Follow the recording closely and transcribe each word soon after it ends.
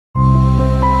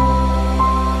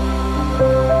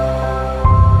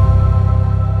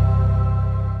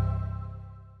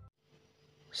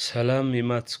ሰላም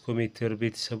የማትስ ኮሜትር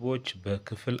ቤተሰቦች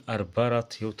በክፍል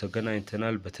 44 ይኸው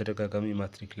ተገናኝተናል። በተደጋጋሚ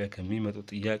ማትሪክ ላይ ከሚመጡ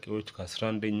ጥያቄዎች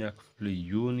ከ11ኛ ክፍል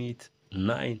ዩኒት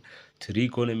 9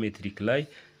 ትሪጎኖሜትሪክ ላይ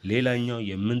ሌላኛው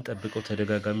የምንጠብቀው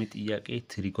ተደጋጋሚ ጥያቄ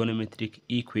ትሪጎኖሜትሪክ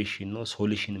ኢኩዌሽን ነው።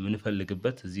 ሶሉሽን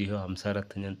የምንፈልግበት እዚህ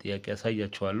 54ኛን ጥያቄ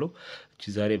ያሳያችኋለሁ።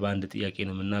 እቺ ዛሬ በአንድ ጥያቄ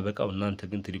ነው የምናበቃው። እናንተ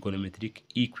ግን ትሪጎኖሜትሪክ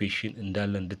ኢኩዌሽን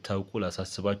እንዳለ እንድታውቁ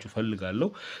ላሳስባችሁ ፈልጋለሁ።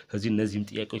 ከዚህ እነዚህም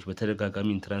ጥያቄዎች በተደጋጋሚ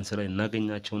ኢንትራንስ ላይ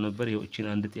እናገኛቸው ነበር።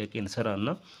 ይህችን አንድ ጥያቄ እንሰራና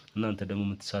እናንተ ደግሞ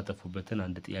የምትሳተፉበትን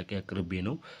አንድ ጥያቄ አቅርቤ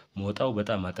ነው መውጣው።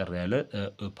 በጣም አጠር ያለ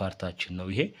ፓርታችን ነው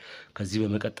ይሄ። ከዚህ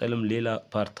በመቀጠልም ሌላ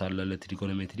ፓርት አለ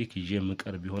ለትሪጎኖሜትሪክ ይዤ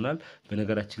የምቀርብ ይሆናል።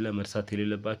 በነገራችን ላይ መርሳት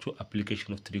የሌለባችሁ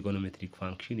አፕሊኬሽን ኦፍ ትሪጎኖሜትሪክ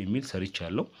ፋንክሽን የሚል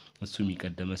ሰርቻለሁ። እሱ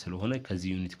የሚቀደመ ስለሆነ ከዚህ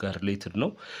ዩኒት ጋር ሪሌትድ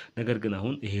ነው። ነገር ግን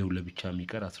አሁን ይሄው ለብቻ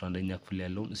የሚቀር 11ኛ ክፍል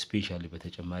ያለውን ስፔሻሊ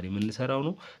በተጨማሪ የምንሰራው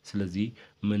ነው። ስለዚህ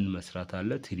ምን መስራት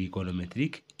አለ?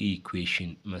 ትሪጎኖሜትሪክ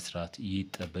ኢኩዌሽን መስራት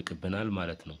ይጠበቅብናል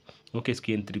ማለት ነው። ኦኬ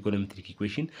እስኪ ትሪጎኖሜትሪክ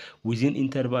ኢኩዌሽን ዊዝን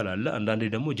ኢንተርቫል አለ። አንዳንዴ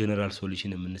ደግሞ ጀነራል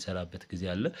ሶሉሽን የምንሰራበት ጊዜ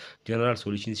አለ። ጀነራል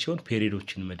ሶሉሽን ሲሆን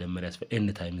ፔሪዶችን መደመር ያስፈልጋል። ኤን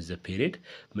ታይምስ ዘ ፔሪድ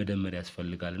መደመር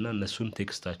ያስፈልጋልና እነሱን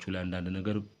ቴክስታችሁ ላይ አንዳንድ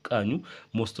ነገር ቃኙ።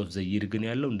 ሞስት ኦፍ ዘ ይር ግን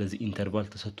ያለው እንደዚህ ኢንተርቫል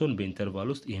ተሰጥቶን በኢንተርቫል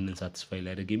ውስጥ ይህንን ሳቲስፋይ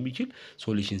ሊያደርግ የሚችል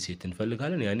ሶሉሽን ሴት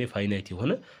እንፈልጋለን። ያኔ ፋይናይት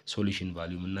የሆነ ሶሉሽን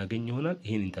ቫልዩ የምናገኝ ይሆናል።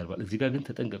 ይሄን ኢንተርቫል እዚህ ጋር ግን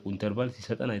ተጠንቀቁ። ኢንተርቫል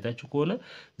ሲሰጠን አይታችሁ ከሆነ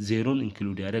ዜሮን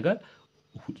ኢንክሉድ ያደርጋል።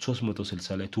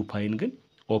 360 ላይ 2 ፓይን ግን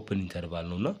ኦፕን ኢንተርቫል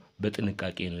ነውና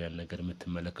በጥንቃቄ ነው ያን ነገር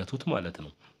የምትመለከቱት ማለት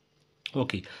ነው።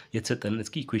 ኦኬ የተሰጠንን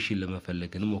እስኪ ኢኩዌሽን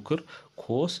ለመፈለግ እንሞክር።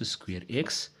 ኮስ ስኩዌር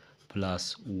ኤክስ ፕላስ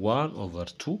 1 ኦቨር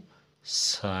 2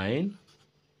 ሳይን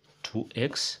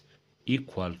 2ኤክስ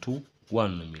ኢኳል ቱ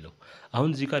 1 ነው የሚለው። አሁን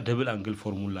እዚህ ጋር ደብል አንግል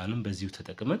ፎርሙላንም በዚሁ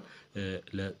ተጠቅመን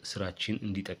ለስራችን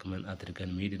እንዲጠቅመን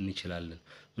አድርገን መሄድ እንችላለን።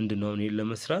 ምንድነው አሁን ይሄን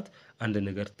ለመስራት አንድ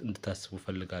ነገር እንድታስቡ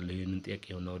ፈልጋለሁ። ይሄንን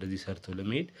ጥያቄውና ወደዚህ ሰርተው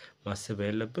ለመሄድ ማሰብ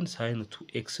ያለብን ሳይን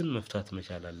 2ኤክስን መፍታት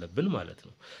መቻል አለብን ማለት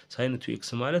ነው። ሳይን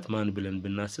 2ኤክስ ማለት ማን ብለን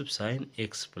ብናስብ ሳይን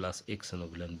ኤክስ ፕላስ ኤክስ ነው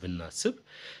ብለን ብናስብ፣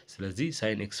 ስለዚህ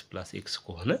ሳይን ኤክስ ፕላስ ኤክስ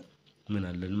ከሆነ ምን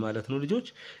አለን ማለት ነው ልጆች?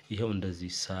 ይሄው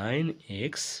እንደዚህ ሳይን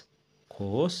ኤክስ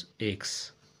ኮስ ኤክስ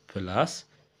ፕላስ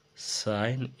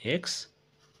ሳይን ኤክስ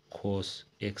ኮስ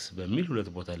ኤክስ በሚል ሁለት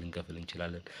ቦታ ልንከፍል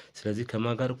እንችላለን። ስለዚህ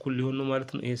ከማን ጋር እኩል ሊሆን ነው ማለት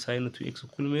ነው? ይሄ ሳይን 2ኤክስ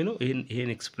እኩል ነው።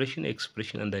 ይሄን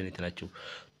ኤክስፕሬሽን አንድ አይነት ናቸው።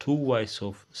 2y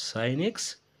ኦፍ ሳይን ኤክስ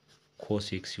ኮስ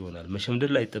ኤክስ ይሆናል።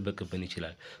 መሸምደድ ላይ ይጠበቅብን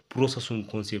ይችላል። ፕሮሰሱን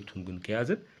ኮንሴፕቱን ግን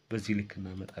ከያዝን በዚህ ልክ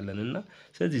እናመጣለንና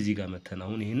ስለዚህ እዚህ ጋር መተን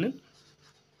አሁን ይሄንን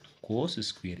ኮስ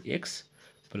ስኩዌር ኤክስ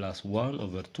ፕላስ 1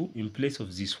 ኦቨር 2 ኢን ፕሌስ ኦፍ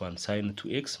ዚስ ዋን ሳይን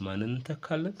 2ኤክስ ማንን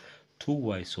እንተካለን?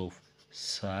 2y ኦፍ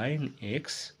ሳይን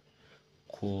ኤክስ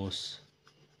ኮስ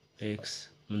ኤክስ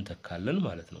ምን ተካለን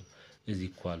ማለት ነው። እዚህ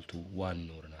ኢኳል ቱ 1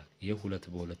 ይኖርናል። ይሄ ሁለት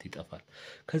በሁለት ይጠፋል።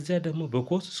 ከዚያ ደግሞ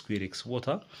በኮስ ስኩዌር ኤክስ ቦታ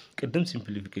ቅድም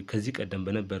ሲምፕሊፊኬሽን ከዚህ ቀደም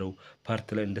በነበረው ፓርት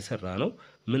ላይ እንደሰራ ነው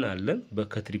ምን አለን?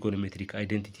 በትሪጎኖሜትሪክ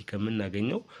አይዴንቲቲ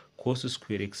ከምናገኘው ኮስ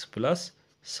ስኩዌር ኤክስ ፕላስ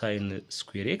ሳይን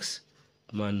ስኩዌር ኤክስ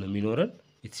ማን ነው የሚኖረን?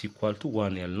 ኢትስ ኢኳል ቱ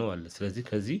 1 ያልነው አለ። ስለዚህ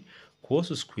ከዚህ ኮስ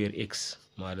ስኩዌር ኤክስ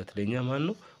ማለት ለኛ ማን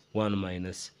ነው? 1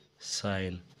 ማይነስ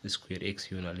ሳይን ስኩዌር ኤክስ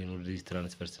ይሆናል። ይሄን ወደዚህ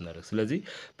ትራንስፈር ስናደርግ ስለዚህ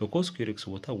በኮስ ስኩዌር ኤክስ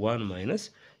ቦታ 1 ማይነስ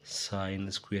ሳይን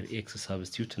ስኩዌር ኤክስ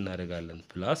ሳብስቲዩት እናደርጋለን።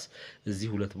 ፕላስ እዚህ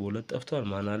ሁለት በሁለት ጠፍቷል።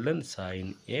 ማን አለን? ሳይን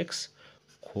ኤክስ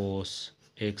ኮስ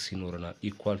ኤክስ ይኖረናል።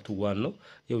 ኢኳል ቱ 1 ነው።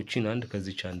 የውቺን አንድ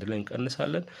ከዚች አንድ ላይ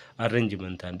እንቀንሳለን።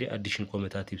 አሬንጅመንት አንዴ አዲሽን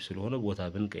ኮሜታቲቭ ስለሆነ ቦታ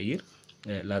ብንቀይር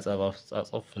ላጻጻፍ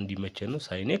እንዲመቸን ነው።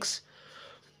 ሳይን ኤክስ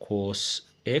ኮስ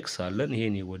ኤክስ አለን።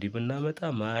 ይሄን ወዲህ ብናመጣ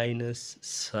ማይነስ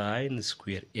ሳይን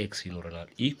ስኩዌር ኤክስ ይኖረናል።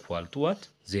 ኢኳል ቱ ዋት?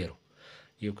 0።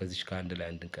 ይሄው ከዚህ ከአንድ ላይ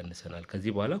አንድ እንቀንሰናል።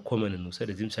 ከዚህ በኋላ ኮመን እንውሰድ።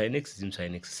 እዚህም ሳይን ኤክስ እዚህም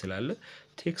ሳይን ኤክስ ስላለ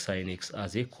ቴክ ሳይን ኤክስ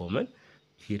አዜ ኮመን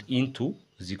ሂር ኢንቱ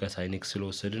እዚህ ጋር ሳይን ኤክስ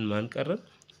ስለወሰድን ማን ቀረን?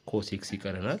 ኮስ ኤክስ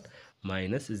ይቀረናል።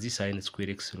 ማይነስ እዚህ ሳይን ስኩዌር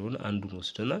ኤክስ ስለሆነ አንዱን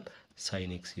ወስደናል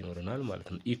ሳይን ኤክስ ይኖረናል ማለት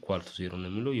ነው። ኢኳል ቱ 0 ነው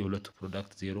የሚለው። የሁለቱ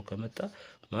ፕሮዳክት 0 ከመጣ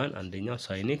ማን አንደኛው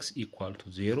ሳይን ኤክስ ኢኳል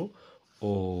ቱ 0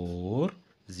 ኦር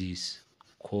ዚስ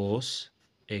ኮስ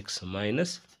ኤክስ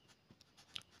ማይነስ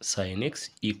ሳይን ኤክስ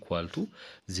ኢኳል ቱ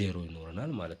 0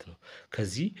 ይኖረናል ማለት ነው።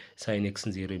 ከዚህ ሳይን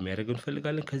ኤክስን 0 የሚያደርግ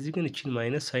እንፈልጋለን። ከዚህ ግን እቺን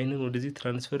ማይነስ ሳይንን ወደዚህ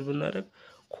ትራንስፈር ብናደርግ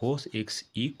ኮስ ኤክስ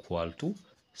ኢኳል ቱ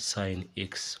ሳይን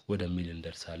ኤክስ ወደሚል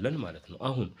እንደርሳለን ማለት ነው።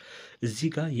 አሁን እዚህ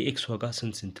ጋር የኤክስ ዋጋ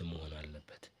ስንት መሆን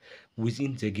አለበት?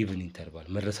 ዊዚን ዘ ጊቭን ኢንተርቫል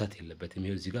መረሳት የለበትም።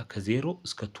 ይሄው እዚህ ጋር ከ0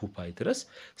 እስከ 2 ፓይ ድረስ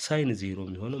ሳይን 0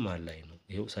 የሚሆነው ማን ላይ ነው?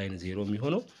 ይሄው ሳይን 0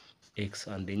 የሚሆነው ኤክስ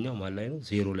አንደኛው ማን ላይ ነው?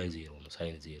 0 ላይ 0 ነው።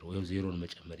 ሳይን 0 ይሄው 0ን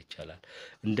መጨመር ይቻላል።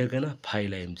 እንደገና ፓይ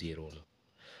ላይም 0 ነው።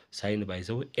 ሳይን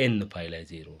ባይዘው ኤን ፓይ ላይ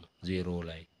 0 ነው። 0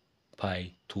 ላይ ፓይ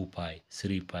 2 ፓይ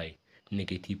 3 ፓይ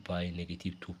ኔጌቲቭ ፓይ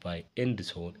ኔጌቲቭ 2 ፓይ ኤንድ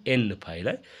ሶን ኤን ፓይ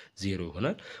ላይ 0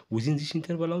 ይሆናል። ዊዚን ዚስ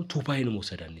ኢንተርቫል አሁን 2 ፓይን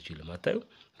መውሰድ አንችልም አታዩ።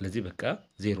 ስለዚህ በቃ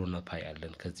 0 እና ፓይ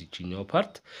አለን ከዚህኛው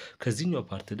ፓርት። ከዚህኛው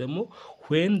ፓርት ደግሞ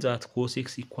when that cos x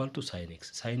equal to sin x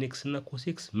እና cos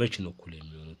x መች ነው እኩል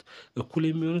የሚሆኑት? እኩል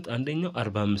የሚሆኑት አንደኛው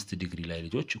 45 ዲግሪ ላይ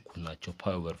ልጆች እኩል ናቸው፣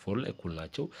 ፓይ ኦቨር 4 ላይ እኩል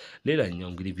ናቸው። ሌላኛው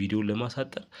እንግዲህ ቪዲዮን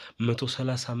ለማሳጠር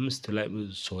 135 ላይ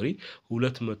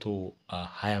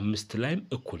 225 ላይም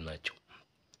እኩል ናቸው።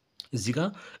 እዚህ ጋር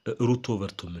ሩት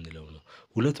ኦቨር 2 የምንለው ነው።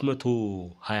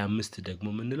 225 ደግሞ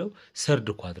የምንለው ሰርድ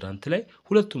ኳድራንት ላይ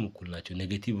ሁለቱም እኩል ናቸው፣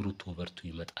 ኔጌቲቭ ሩት ኦቨር 2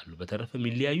 ይመጣሉ። በተረፈ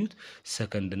የሚለያዩት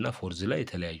ሰከንድ እና ፎርዝ ላይ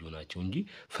የተለያዩ ናቸው እንጂ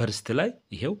ፈርስት ላይ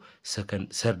ይሄው፣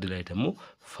 ሰርድ ላይ ደግሞ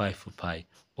 5 ፓይ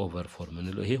ኦቨር 4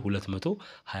 የምንለው ይሄ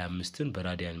 225ን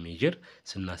በራዲያን ሜጀር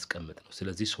ስናስቀምጥ ነው።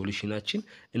 ስለዚህ ሶሉሽናችን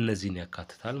እነዚህን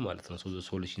ያካትታል ማለት ነው።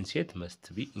 ሶሉሽን ሴት መስት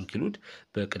ቢ ኢንክሉድ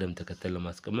በቅደም ተከተል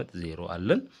ለማስቀመጥ 0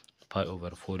 አለን፣ ፓይ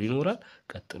ኦቨር 4 ይኖራል፣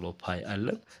 ቀጥሎ ፓይ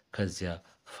አለን፣ ከዚያ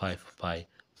 5 ፓይ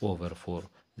ኦቨር 4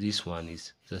 this one is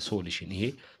the solution። ይሄ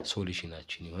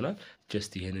ሶሉሽናችን ይሆናል።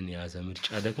 ጀስት ይሄንን የያዘ ምርጫ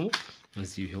ደግሞ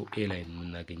እዚህ ይሄው ኤ ላይ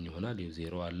የምናገኝ ይሆናል። ይሄው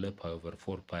 0 አለ፣ ፓይ ኦቨር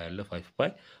 4 ፓይ አለ፣ 5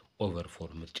 ፓይ ኦቨር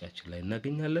 4 ምርጫችን ላይ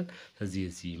እናገኛለን። ከዚህ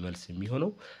እዚህ መልስ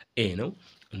የሚሆነው ኤ ነው።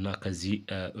 እና ከዚህ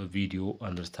ቪዲዮ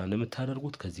አንደርስታንድ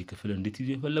የምታደርጉት ከዚህ ክፍል እንድትይዙ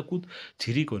የፈለኩት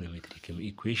ትሪጎኖሜትሪክ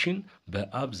ኢኩዌሽን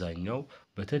በአብዛኛው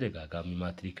በተደጋጋሚ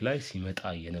ማትሪክ ላይ ሲመጣ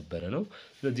የነበረ ነው።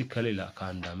 ስለዚህ ከሌላ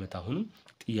ከአንድ ዓመት አሁንም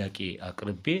ጥያቄ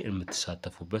አቅርቤ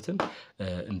የምትሳተፉበትን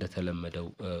እንደተለመደው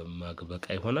ማግበቃ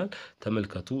ይሆናል።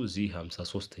 ተመልከቱ እዚህ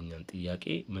 53ኛን ጥያቄ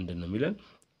ምንድነው የሚለን?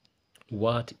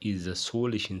 What is the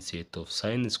solution set of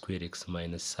sin square x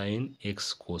minus sin x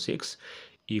cos x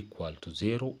equal to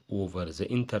 0 over the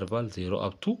interval 0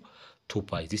 up to 2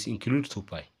 pi? This include 2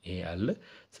 pi ይሄ አለ።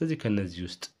 ስለዚህ ከነዚህ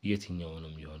ውስጥ የትኛው ነው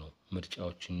የሚሆነው?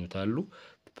 ምርጫዎች ይኑታሉ።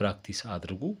 ፕራክቲስ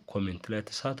አድርጉ፣ ኮሜንት ላይ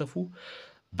ተሳተፉ፣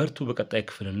 በርቱ። በቀጣይ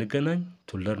ክፍል እንገናኝ።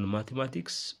 to learn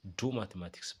mathematics do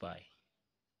mathematics by